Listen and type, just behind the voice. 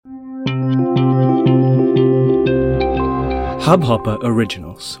Hubhopper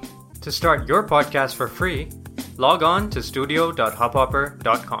Originals. To start your podcast for free, log on to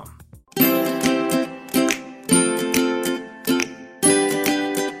studio.hubhopper.com.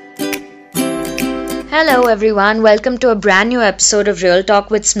 Hello everyone, welcome to a brand new episode of Real Talk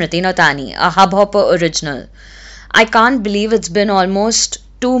with Smriti Notani, a Hubhopper original. I can't believe it's been almost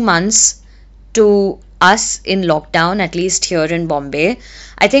 2 months to us in lockdown, at least here in Bombay.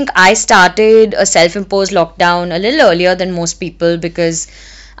 I think I started a self-imposed lockdown a little earlier than most people because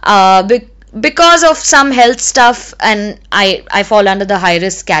of some health stuff, and I fall under the high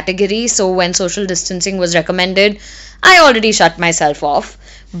risk category. So when social distancing was recommended, I already shut myself off.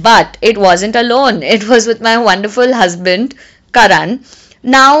 But it wasn't alone. It was with my wonderful husband, Karan.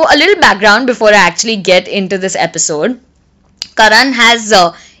 Now, a little background before I actually get into this episode. Karan has,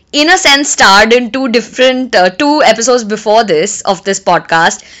 in a sense, starred in two episodes before this of this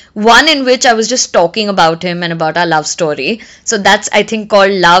podcast. One in which I was just talking about him and about our love story. So that's, I think,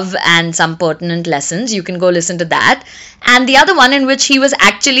 called Love and Some Pertinent Lessons. You can go listen to that. And the other one in which he was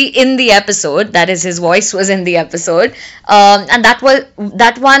actually in the episode, that is, his voice was in the episode. And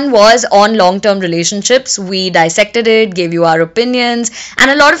that one was on long-term relationships. We dissected it, gave you our opinions,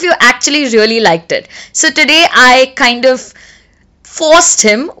 and a lot of you actually really liked it. So today I kind of forced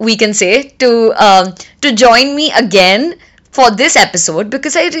him, we can say, to join me again for this episode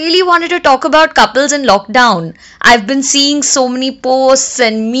because I really wanted to talk about couples in lockdown. I've been seeing so many posts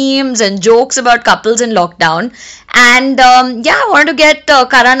and memes and jokes about couples in lockdown, and I wanted to get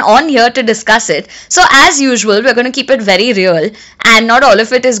Karan on here to discuss it. So as usual, we're going to keep it very real, and not all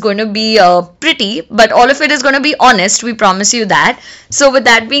of it is going to be pretty, but all of it is going to be honest. We promise you that. So with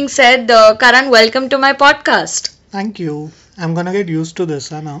that being said, Karan, welcome to my podcast. Thank you. I'm gonna get used to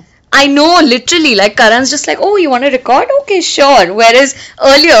this, now. I know, literally, like Karan's just like, oh, you want to record? Okay, sure. Whereas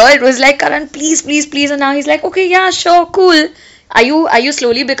earlier it was like, Karan, please, and now he's like, okay, yeah, sure, cool. Are you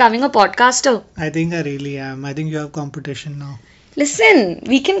slowly becoming a podcaster? I think I really am. I think you have competition now. Listen,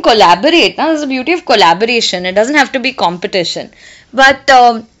 we can collaborate. Now, there's the beauty of collaboration. It doesn't have to be competition. But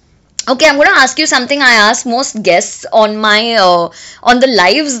okay, I'm going to ask you something I ask most guests on my on the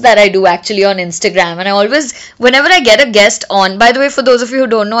lives that I do actually on Instagram. And I always, whenever I get a guest on, by the way, for those of you who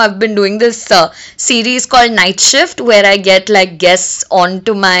don't know, I've been doing this series called Night Shift, where I get like guests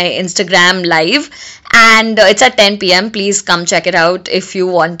onto my Instagram live. And it's at 10 p.m. Please come check it out if you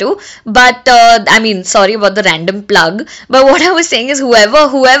want to. But sorry about the random plug. But what I was saying is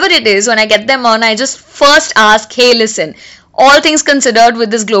whoever it is, when I get them on, I just first ask, hey, listen, all things considered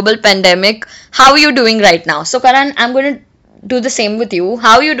with this global pandemic, how are you doing right now? So Karan, I'm going to do the same with you.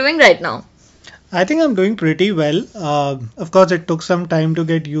 How are you doing right now? I think I'm doing pretty well. Of course, it took some time to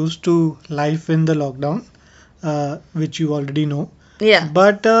get used to life in the lockdown, which you already know. Yeah.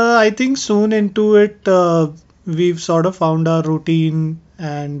 But I think soon into it, we've sort of found our routine,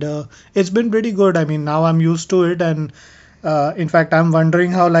 and it's been pretty good. I mean, now I'm used to it, and in fact, I'm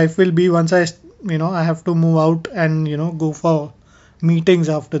wondering how life will be once I have to move out and, go for meetings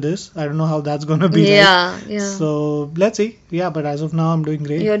after this. I don't know how that's going to be. Yeah. So let's see. Yeah, but as of now, I'm doing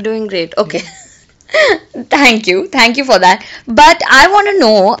great. You're doing great. Okay. Yeah. Thank you for that. But I want to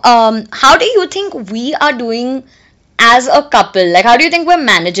know, how do you think we are doing as a couple? Like, how do you think we're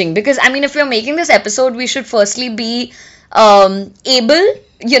managing? Because, I mean, if we're making this episode, we should firstly be able,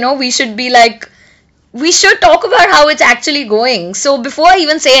 we should be like, we should talk about how it's actually going. So before I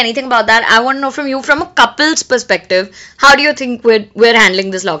even say anything about that, I want to know from you, from a couple's perspective, how do you think we're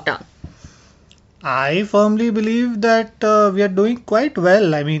handling this lockdown? I firmly believe that we are doing quite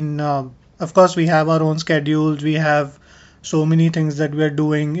well. I mean, of course, we have our own schedules. We have so many things that we are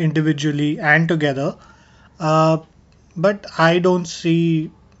doing individually and together. But I don't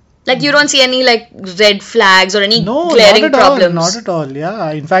see... Like, you don't see any, like, red flags or any glaring problems? No, not at all. Yeah.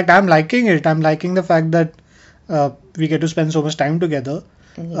 In fact, I'm liking it. I'm liking the fact that we get to spend so much time together.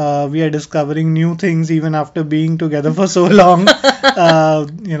 Mm-hmm. We are discovering new things even after being together for so long.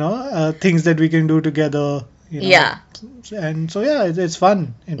 Things that we can do together. Yeah. And so, yeah, it's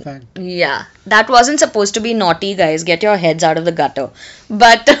fun, in fact. Yeah. That wasn't supposed to be naughty, guys. Get your heads out of the gutter.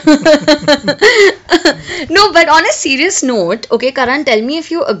 But, no, but on a serious note, okay, Karan, tell me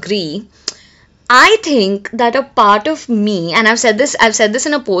if you agree. I think that a part of me, and I've said this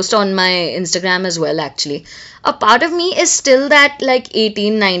in a post on my Instagram as well, actually. A part of me is still that like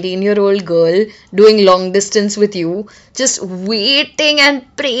 18, 19-year-old girl doing long distance with you, just waiting and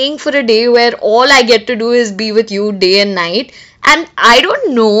praying for a day where all I get to do is be with you day and night. And I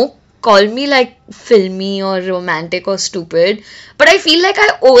don't know, call me like filmy or romantic or stupid, but I feel like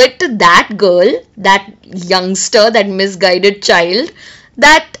I owe it to that girl, that youngster, that misguided child,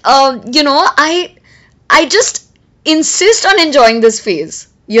 that I just insist on enjoying this phase.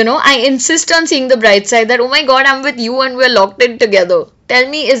 You know, I insist on seeing the bright side that, oh my God, I'm with you and we're locked in together. Tell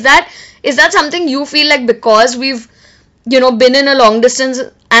me, is that something you feel like because we've, been in a long distance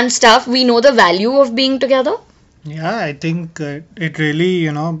and stuff, we know the value of being together? Yeah, I think it really,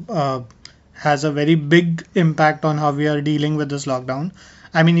 has a very big impact on how we are dealing with this lockdown.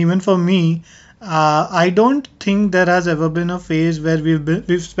 I mean, even for me, I don't think there has ever been a phase where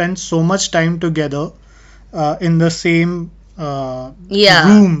we've spent so much time together in the same Yeah.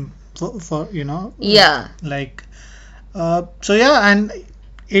 room for Yeah. like so yeah, and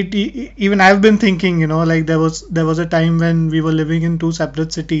even I've been thinking, like there was a time when we were living in two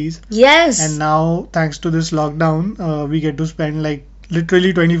separate cities, Yes. and now thanks to this lockdown, we get to spend like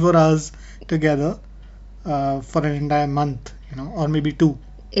literally 24 hours together for an entire month, or maybe two.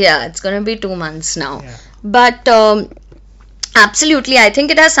 Yeah, it's gonna be 2 months now. Yeah. But absolutely, I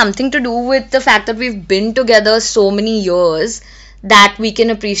think it has something to do with the fact that we've been together so many years that we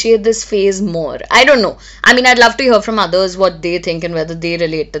can appreciate this phase more. I don't know. I mean, I'd love to hear from others what they think and whether they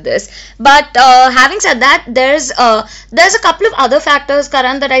relate to this. But having said that, there's a couple of other factors,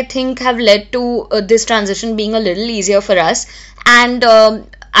 Karan, that I think have led to this transition being a little easier for us. And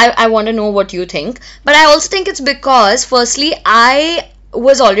I want to know what you think. But I also think it's because, firstly, I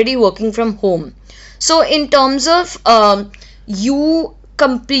was already working from home. So in terms of you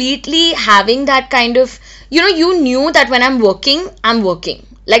completely having that kind of, you knew that when I'm working.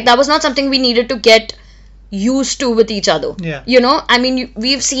 Like that was not something we needed to get used to with each other. Yeah. I mean,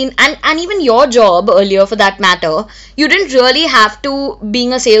 we've seen, and even your job earlier for that matter, you didn't really have to,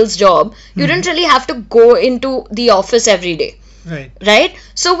 being a sales job, you didn't really have to go into the office every day. Right. Right?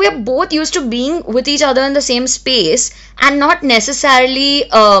 So we're both used to being with each other in the same space and not necessarily,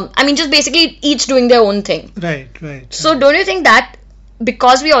 just basically each doing their own thing. Right. So don't you think that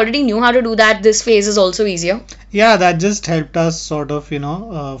because we already knew how to do that, this phase is also easier? Yeah, that just helped us sort of,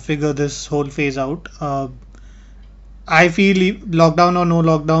 figure this whole phase out. I feel lockdown or no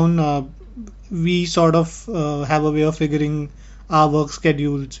lockdown, we sort of have a way of figuring our work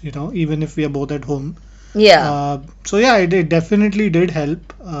schedules, even if we are both at home. Yeah. So yeah, it definitely did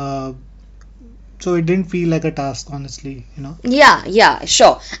help. So it didn't feel like a task, honestly, Yeah,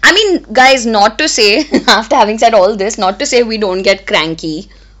 sure. I mean, guys, not to say, after having said all this, not to say we don't get cranky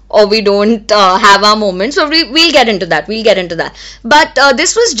or we don't have our moments. So we'll get into that. But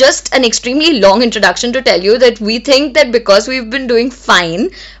this was just an extremely long introduction to tell you that we think that because we've been doing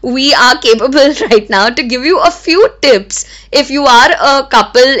fine, we are capable right now to give you a few tips if you are a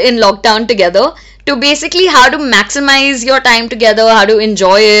couple in lockdown together, to basically how to maximize your time together, how to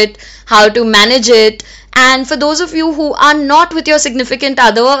enjoy it, how to manage it. And for those of you who are not with your significant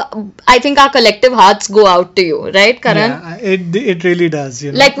other, I think our collective hearts go out to you, right, Karan? Yeah, it really does,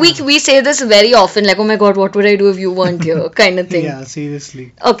 Like we say this very often, like, oh my God, what would I do if you weren't here, kind of thing. Yeah,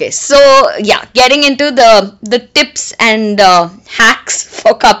 seriously. Okay, so yeah, getting into the tips and hacks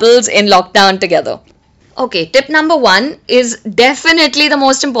for couples in lockdown together. Okay, tip number 1 is definitely the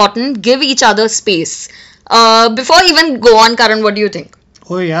most important. Give each other space. Before I even go on, Karan, what do you think?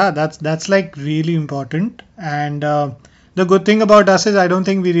 Oh yeah, that's like really important. And the good thing about us is I don't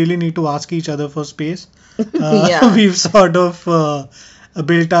think we really need to ask each other for space. Yeah. We've sort of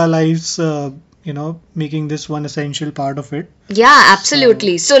built our lives, making this one essential part of it. Yeah,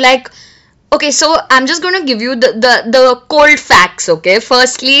 absolutely. So like, okay, so I'm just going to give you the cold facts, okay?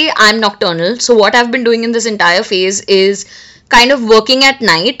 Firstly, I'm nocturnal. So what I've been doing in this entire phase is kind of working at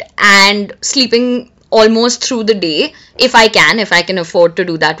night and sleeping almost through the day if I can afford to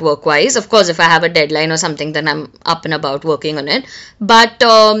do that work-wise. Of course, if I have a deadline or something, then I'm up and about working on it. But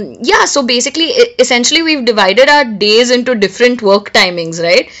yeah, so basically, essentially, we've divided our days into different work timings,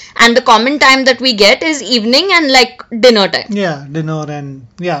 right? And the common time that we get is evening and like dinner time. Yeah, dinner and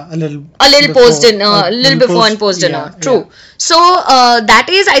a little Post dinner, a little before and post dinner. Yeah, True. So that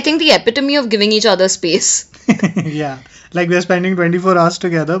is, I think, the epitome of giving each other space. Yeah, like we're spending 24 hours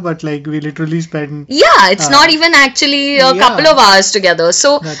together, but like we literally spend. Yeah, it's not even actually a couple of hours together.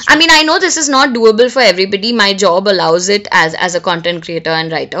 So, That's I mean, I know this is not doable for everybody. My job allows it as a content creator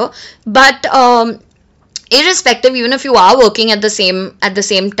and writer. But irrespective, even if you are working at the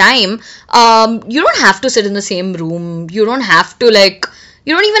same time, you don't have to sit in the same room. You don't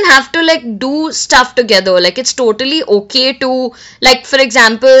even have to do stuff together. Like, it's totally okay to, like, for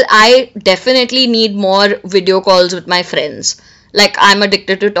example, I definitely need more video calls with my friends. Like, I'm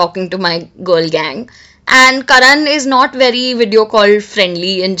addicted to talking to my girl gang, and Karan is not very video call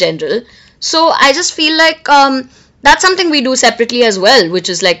friendly in general. So I just feel like that's something we do separately as well, which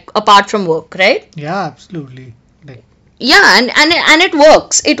is like apart from work, right? Yeah, absolutely. Like, Yeah, and it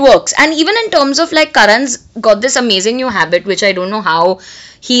works, and even in terms of like Karan's got this amazing new habit, which I don't know how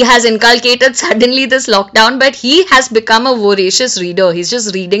he has inculcated suddenly this lockdown, but he has become a voracious reader. He's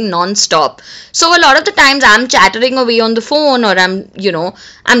just reading non-stop. So a lot of the times I'm chattering away on the phone, or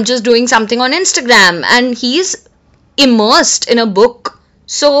I'm just doing something on Instagram, and he's immersed in a book.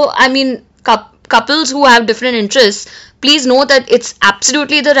 So I mean, couples who have different interests, please know that it's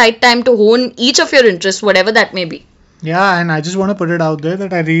absolutely the right time to hone each of your interests, whatever that may be. Yeah, and I just want to put it out there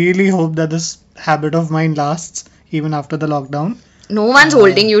that I really hope that this habit of mine lasts even after the lockdown. No one's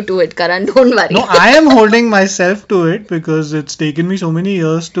holding you to it, Karan. Don't worry. No, I am holding myself to it because it's taken me so many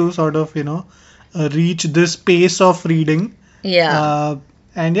years to sort of, reach this pace of reading. Yeah.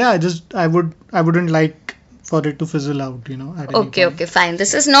 And yeah, I wouldn't like for it to fizzle out, at any Okay, point. okay, fine.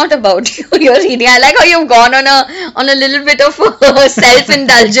 This is not about you. You're reading. I like how you've gone on a little bit of a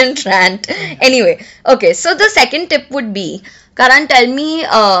self-indulgent rant. Anyway, okay. So the second tip would be, Karan, tell me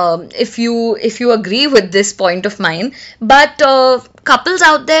if you agree with this point of mine. But couples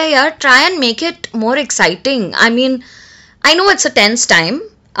out there, yeah, try and make it more exciting. I mean, I know it's a tense time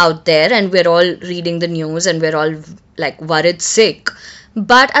out there, and we're all reading the news, and we're all like worried sick.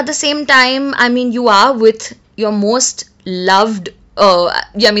 But at the same time, I mean, you are with your most loved,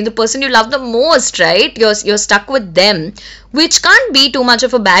 yeah, I mean, the person you love the most, right? You're stuck with them, which can't be too much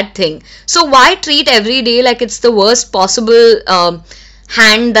of a bad thing. So why treat every day like it's the worst possible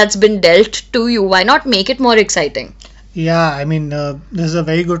hand that's been dealt to you? Why not make it more exciting? Yeah, I mean, this is a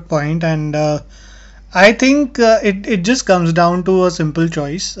very good point, and I think it just comes down to a simple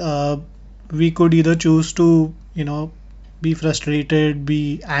choice. We could either choose to, be frustrated,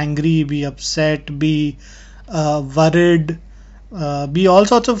 be angry, be upset, be worried, be all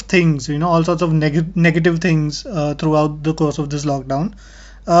sorts of things, all sorts of negative things throughout the course of this lockdown.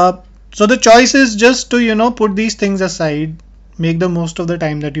 So the choice is just to, put these things aside, make the most of the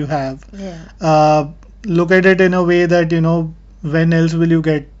time that you have. Yeah. Look at it in a way that, when else will you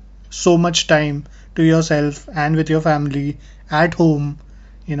get so much time to yourself and with your family at home,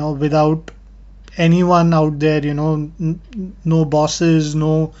 without anyone out there, no bosses,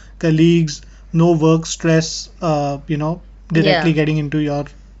 no colleagues, no work stress, directly Yeah. getting into your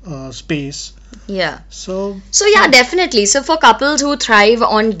space. Yeah. So, So yeah, definitely. So for couples who thrive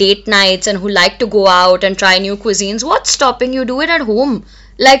on date nights and who like to go out and try new cuisines, what's stopping you? Do it at home.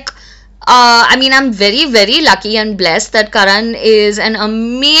 Like, I mean, I'm very, very lucky and blessed that Karan is an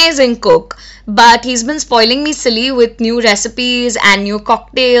amazing cook. But he's been spoiling me silly with new recipes and new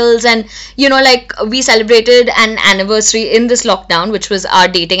cocktails. And, like we celebrated an anniversary in this lockdown, which was our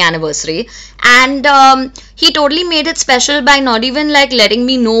dating anniversary. And he totally made it special by not even like letting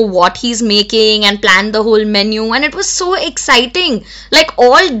me know what he's making and plan the whole menu. And it was so exciting. Like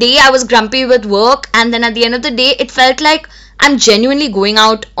all day I was grumpy with work. And then at the end of the day, it felt like I'm genuinely going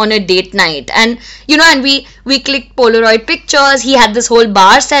out on a date night. And and we clicked Polaroid pictures. He had this whole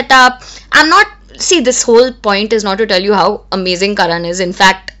bar set up. This whole point is not to tell you how amazing Karan is. In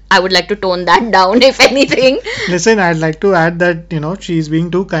fact, I would like to tone that down if anything. listen, I'd like to add that, she's being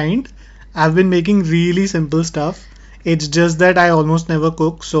too kind. I've been making really simple stuff. It's just that I almost never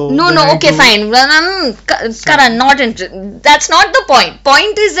cook, so No, when no, I okay, do, fine. Well, Karan, not interested. That's not the point.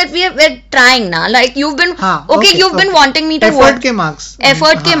 Point is that we're trying now. Like you've been you've been wanting me to effort ke marks.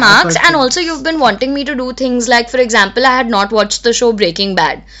 effort ke हाँ, marks, effort and ke also you've been wanting me to do things like, for example, I had not watched the show Breaking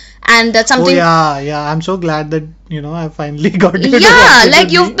Bad, and that's Oh something. yeah. I'm so glad that I finally got you to Yeah, watch it like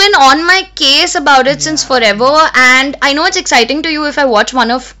with you've me. been on my case about it since forever, and I know it's exciting to you if I watch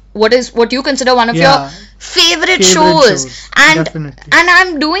one of what you consider one of your Yeah. favorite Favorite shows, shows, and definitely.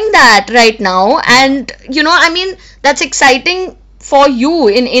 I'm doing that right now, and I mean that's exciting for you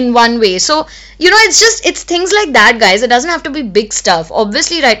in one way. So it's things like that, guys. It doesn't have to be big stuff.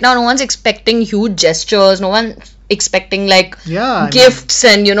 Obviously right now no one's expecting huge gestures, no one's expecting like Yeah, I mean, gifts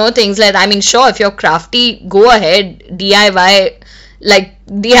and things like that. I mean, sure, if you're crafty, go ahead, DIY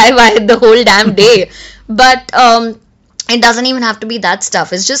the whole damn day. But it doesn't even have to be that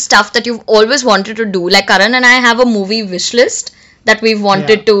stuff. It's just stuff that you've always wanted to do. Like Karan and I have a movie wish list that we've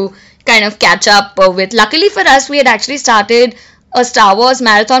wanted Yeah. to kind of catch up with. Luckily for us, we had actually started a Star Wars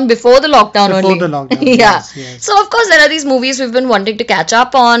marathon before the lockdown Before only. the lockdown, Yeah. yes. So of course there are these movies we've been wanting to catch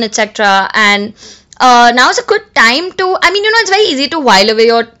up on, etc. And now is a good time to. I mean, it's very easy to while away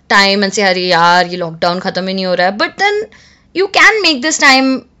your time and say, "Arey yaar, ye lockdown khatam hi nahi ho raha hai." But then you can make this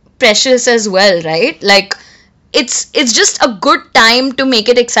time precious as well, right? Like it's just a good time to make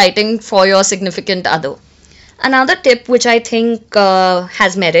it exciting for your significant other. Another tip which I think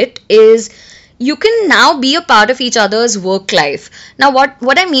has merit is you can now be a part of each other's work life. Now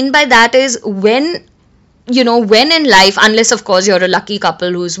what I mean by that is when when in life, unless of course you're a lucky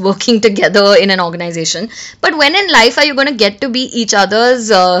couple who's working together in an organization, but when in life are you going to get to be each other's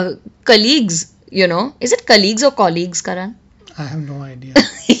colleagues? Is it colleagues or colleagues, Karan? I have no idea.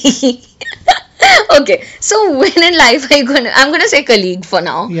 Okay, so when in life are you I'm going to say colleague for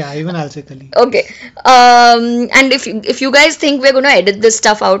now. Yeah, even I'll say colleague. Okay. And if you guys think we're going to edit this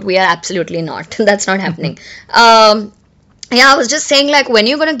stuff out, we are absolutely not. That's not happening. Yeah, I was just saying, like, when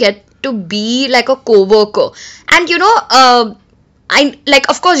you're going to get to be like a co-worker, and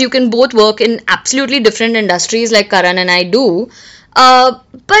of course you can both work in absolutely different industries like Karan and I do,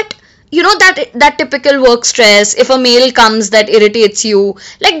 but that typical work stress, if a mail comes that irritates you,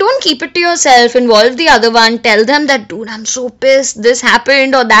 like, don't keep it to yourself, involve the other one, tell them that, dude, I'm so pissed, this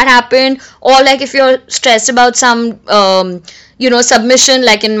happened or that happened. Or like if you're stressed about some submission,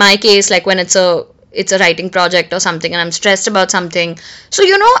 like in my case, like when it's a writing project or something and I'm stressed about something, so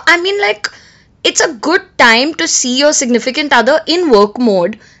like, it's a good time to see your significant other in work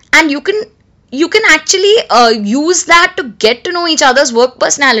mode, and you can actually use that to get to know each other's work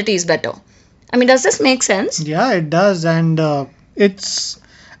personalities better. I mean, does this make sense? Yeah, it does. And it's,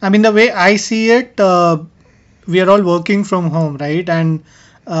 I mean, the way I see it, we are all working from home, right? And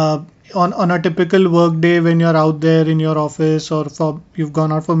on a typical work day, when you're out there in your office or you've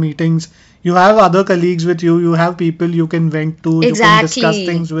gone out for meetings, you have other colleagues with you, you have people you can vent to, Exactly. you can discuss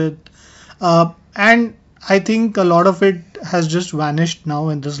things with. And I think a lot of it has just vanished now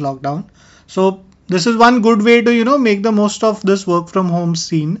in this lockdown. So this is one good way to, make the most of this work from home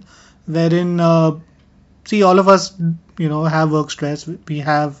scene, wherein, see, all of us, have work stress. We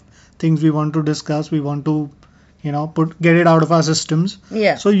have things we want to discuss. We want to, get it out of our systems.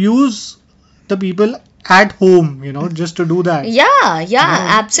 Yeah. So use the people at home, just to do that. Yeah,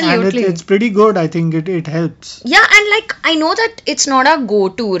 absolutely. And it's pretty good. I think it helps. Yeah, and like, I know that it's not a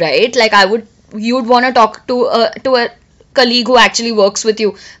go-to, right? Like, you'd want to talk to a colleague who actually works with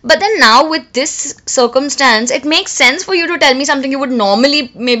you, but then now with this circumstance, it makes sense for you to tell me something you would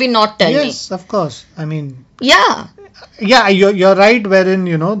normally maybe not tell me. Yes, of course. I mean, Yeah, you're right, wherein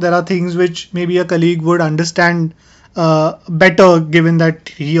there are things which maybe a colleague would understand better, given that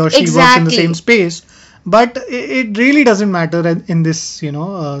he or she works in the Exactly. same space, but it really doesn't matter in this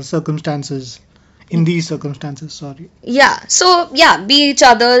circumstances, in these circumstances, sorry. yeah. So yeah, be each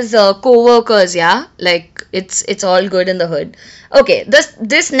other's co-workers. Yeah, like it's all good in the hood. Okay,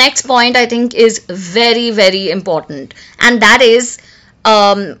 this next point I think is very, very important, and that is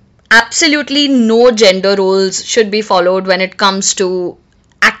absolutely no gender roles should be followed when it comes to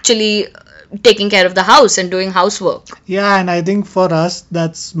actually taking care of the house and doing housework. Yeah, and I think for us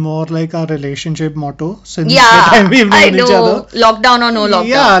that's more like our relationship motto since Yeah, the time we've known I each know. other. Lockdown or no lockdown.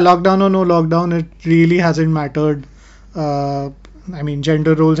 Yeah, lockdown or no lockdown, it really hasn't mattered. I mean,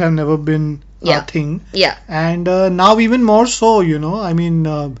 gender roles have never been Yeah. a thing. Yeah. And now even more so, I mean,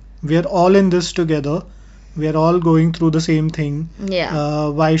 we're all in this together. We're all going through the same thing. Yeah.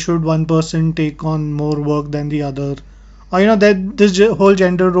 Why should one person take on more work than the other? Or, that this whole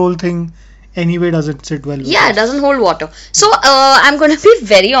gender role thing anyway doesn't sit well with Yeah, us. it doesn't hold water. So, I'm going to be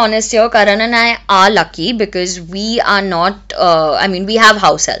very honest here. Karan and I are lucky because we are not, we have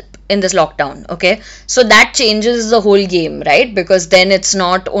house help in this lockdown, okay? So that changes the whole game, right? Because then it's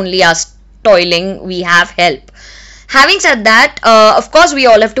not only us toiling, we have help. Having said that, of course, we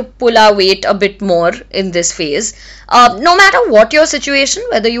all have to pull our weight a bit more in this phase. No matter what your situation,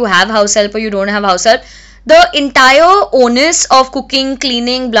 whether you have house help or you don't have house help, the entire onus of cooking,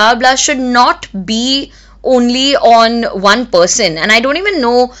 cleaning, blah blah should not be only on one person. And I don't even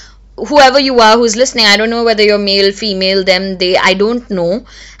know, whoever you are who's listening, I don't know whether you're male, female, them, they, I don't know.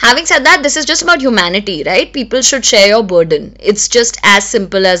 Having said that, this is just about humanity, right? People should share your burden. It's just as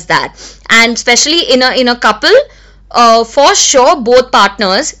simple as that. And especially in a couple, for sure, both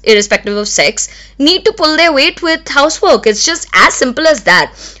partners, irrespective of sex, need to pull their weight with housework. It's just as simple as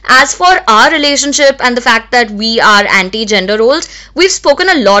that. As for our relationship and the fact that we are anti-gender roles, we've spoken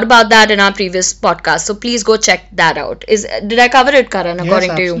a lot about that in our previous podcast. So please go check that out. Did I cover it, Karan,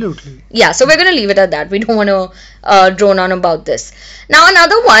 according to you? Absolutely. Yeah, so we're going to leave it at that. We don't want to drone on about this. Now,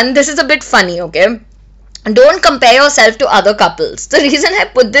 another one, this is a bit funny, okay? Don't compare yourself to other couples. The reason I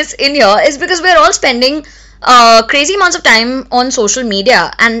put this in here is because we're all spending crazy amounts of time on social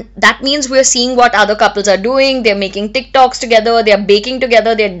media, and that means we're seeing what other couples are doing. They're making TikToks together, they're baking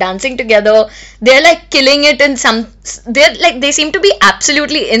together, they're dancing together, they're like killing it in they seem to be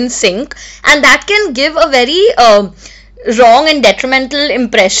absolutely in sync, and that can give a very wrong and detrimental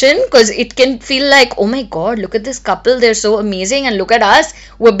impression, because it can feel like, oh my god, look at this couple, they're so amazing, and look at us,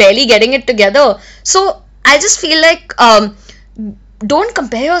 we're barely getting it together. So I just feel like don't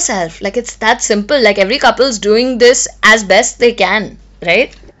compare yourself. Like, it's that simple. Like, every couple's doing this as best they can,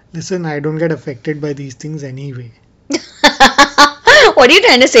 right? Listen, I don't get affected by these things anyway. What are you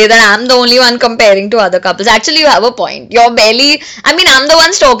trying to say? That I'm the only one comparing to other couples? Actually, you have a point. You're barely. I mean, I'm the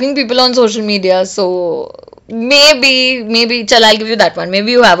one stalking people on social media, so maybe, chal, I'll give you that one.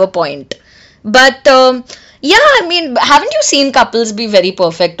 Maybe you have a point. But yeah, I mean, haven't you seen couples be very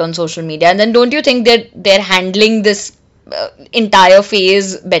perfect on social media? And then don't you think that they're handling this entire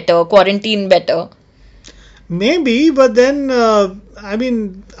phase better, quarantine better? Maybe, but then, I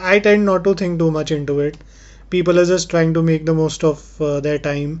mean, I tend not to think too much into it. People are just trying to make the most of their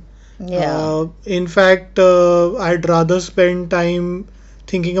time. Yeah. In fact, I'd rather spend time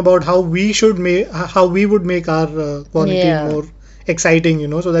thinking about how we would make our quarantine Yeah. more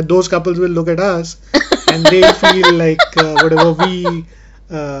exciting, so that those couples will look at us and they'll feel like whatever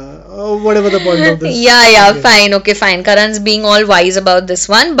the point of this. Yeah, is. fine, okay, fine. Karan's being all wise about this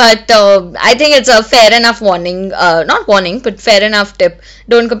one, but I think it's a fair enough warning, not warning, but fair enough tip.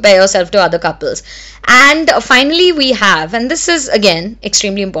 Don't compare yourself to other couples. And finally, we have, and this is again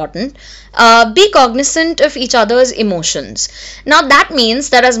extremely important, be cognizant of each other's emotions. Now, that means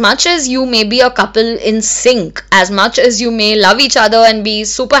that as much as you may be a couple in sync, as much as you may love each other and be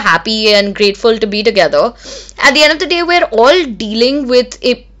super happy and grateful to be together, at the end of the day, we're all dealing with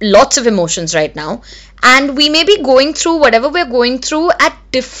lots of emotions right now. And we may be going through whatever we're going through at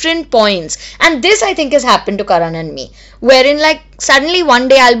different points. And this, I think, has happened to Karan and me. Wherein, like, suddenly one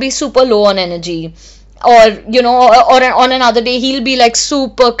day I'll be super low on energy. Or, or on another day he'll be like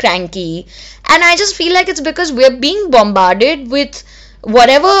super cranky. And I just feel like it's because we're being bombarded with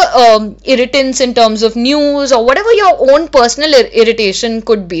whatever irritants in terms of news or whatever your own personal irritation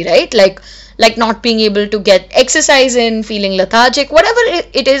could be, right? Like not being able to get exercise in, feeling lethargic, whatever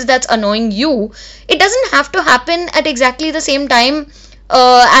it is that's annoying you, it doesn't have to happen at exactly the same time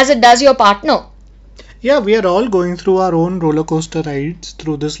as it does your partner. Yeah, we are all going through our own roller coaster rides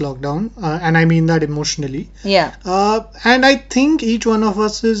through this lockdown, and I mean that emotionally. Yeah. And I think each one of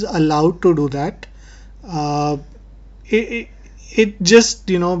us is allowed to do that. It just,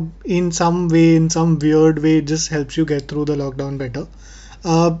 in some way, in some weird way, just helps you get through the lockdown better.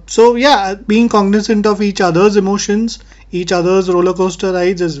 So yeah, being cognizant of each other's emotions, each other's roller coaster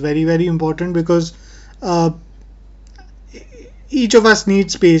rides is very, very important because each of us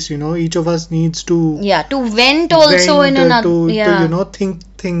needs space, each of us needs to to vent also in another. to think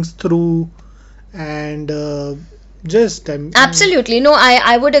things through and just Absolutely. No,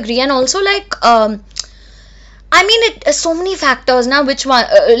 I would agree. And also, like, I mean, it so many factors now. Which one?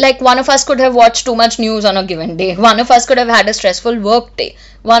 Like, one of us could have watched too much news on a given day. One of us could have had a stressful work day.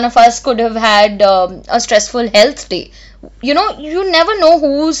 One of us could have had a stressful health day. You never know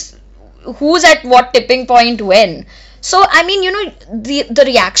who's at what tipping point when. So, I mean, the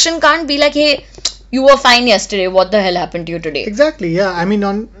reaction can't be like, hey, you were fine yesterday. What the hell happened to you today? Exactly. Yeah. I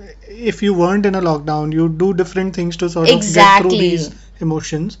mean, if you weren't in a lockdown, you do different things to sort of Exactly. get through these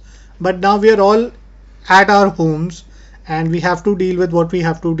emotions. But now we are all at our homes and we have to deal with what we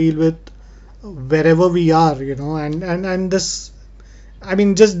have to deal with wherever we are, and this, I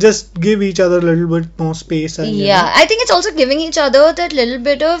mean, just give each other a little bit more space and Yeah, I think it's also giving each other that little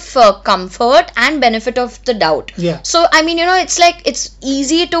bit of comfort and benefit of the doubt. Yeah. So, I mean, it's like it's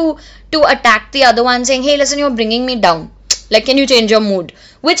easy to attack the other one saying, hey, listen, you're bringing me down. Like, can you change your mood?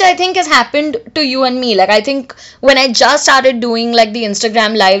 Which I think has happened to you and me. Like, I think when I just started doing like the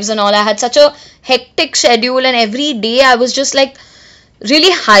Instagram lives and all, I had such a hectic schedule and every day I was just like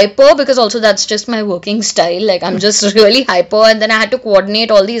really hyper, because also that's just my working style. Like, I'm just really hyper, and then I had to coordinate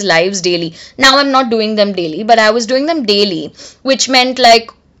all these lives daily. Now I'm not doing them daily, but I was doing them daily, which meant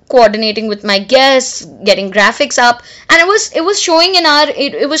like coordinating with my guests, getting graphics up, and it was showing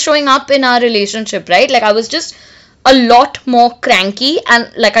it was showing up in our relationship, right? Like, I was just a lot more cranky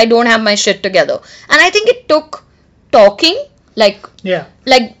and like I don't have my shit together. And I think it took talking, like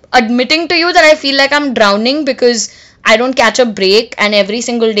admitting to you that I feel like I'm drowning because I don't catch a break and every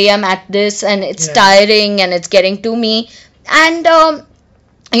single day I'm at this and it's tiring and it's getting to me. And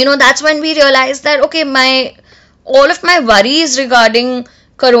that's when we realized that okay, all of my worries regarding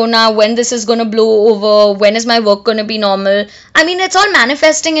Corona, when this is going to blow over, when is my work going to be normal, I mean, it's all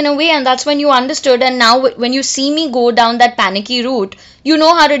manifesting in a way, and that's when you understood. And now when you see me go down that panicky route, you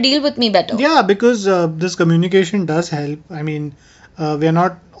know how to deal with me better. Yeah, because this communication does help. I mean, we're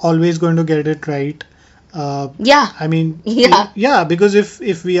not always going to get it right. I mean, because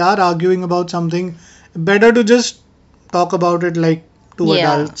if we are arguing about something, better to just talk about it like two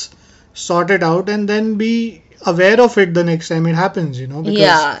adults, sort it out, and then be aware of it the next time it happens, because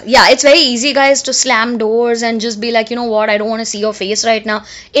Yeah, it's very easy, guys, to slam doors and just be like, you know what, I don't want to see your face right now.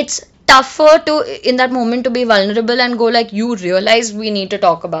 It's tougher to, in that moment, to be vulnerable and go like, you realize we need to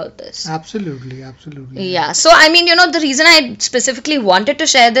talk about this. Absolutely. Yeah, so I mean, the reason I specifically wanted to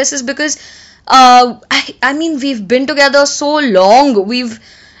share this is because, I mean, we've been together so long. We've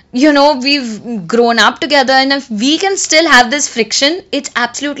grown up together, and if we can still have this friction, it's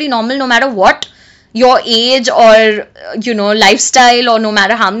absolutely normal, no matter what your age or lifestyle, or no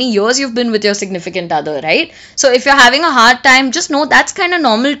matter how many years you've been with your significant other, right? So if you're having a hard time, just know that's kind of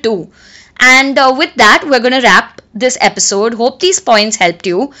normal too. And with that, we're gonna wrap this episode. Hope these points helped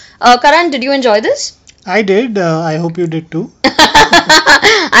you. Karan, did you enjoy this? I did. I hope you did too.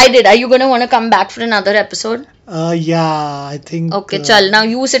 I did. Are you gonna want to come back for another episode? Yeah, I think. Okay, chal. Now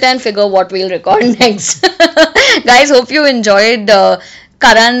you sit and figure what we'll record next. Guys, hope you enjoyed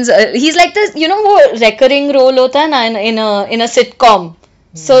Karan's. He's like this, wo recurring role hota hai na in a sitcom.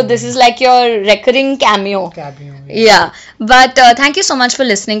 So this is like your recurring cameo. Yeah. But thank you so much for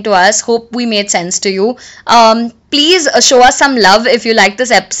listening to us. Hope we made sense to you. Please show us some love if you like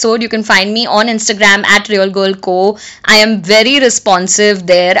this episode. You can find me on Instagram at RealGirlCo. I am very responsive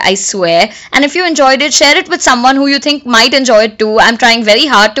there, I swear. And if you enjoyed it, share it with someone who you think might enjoy it too. I'm trying very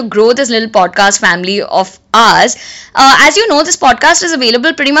hard to grow this little podcast family of ours. As you know, this podcast is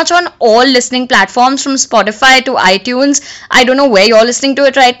available pretty much on all listening platforms, from Spotify to iTunes. I don't know where you're listening to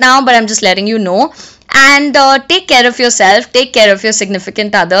it right now, but I'm just letting you know. And take care of yourself. Take care of your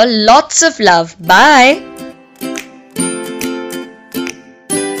significant other. Lots of love. Bye.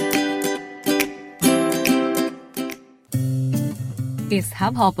 इस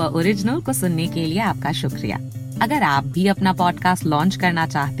Hubhopper original को सुनने के लिए आपका शुक्रिया। अगर आप भी अपना पॉडकास्ट लॉन्च करना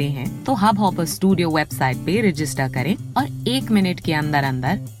चाहते हैं तो हब हॉपर स्टूडियो वेबसाइट पे रजिस्टर करें और 1 मिनट के अंदर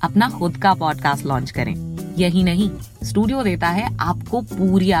अंदर अपना खुद का पॉडकास्ट लॉन्च करें। यही नहीं, स्टूडियो देता है आपको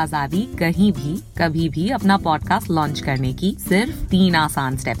पूरी आजादी कहीं भी कभी भी अपना पॉडकास्ट लॉन्च करने की, सिर्फ 3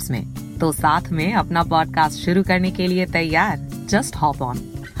 आसान स्टेप्स में। तो साथ में अपना पॉडकास्ट शुरू करने के लिए तैयार? Just hop on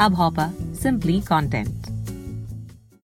Hubhopper, simply content.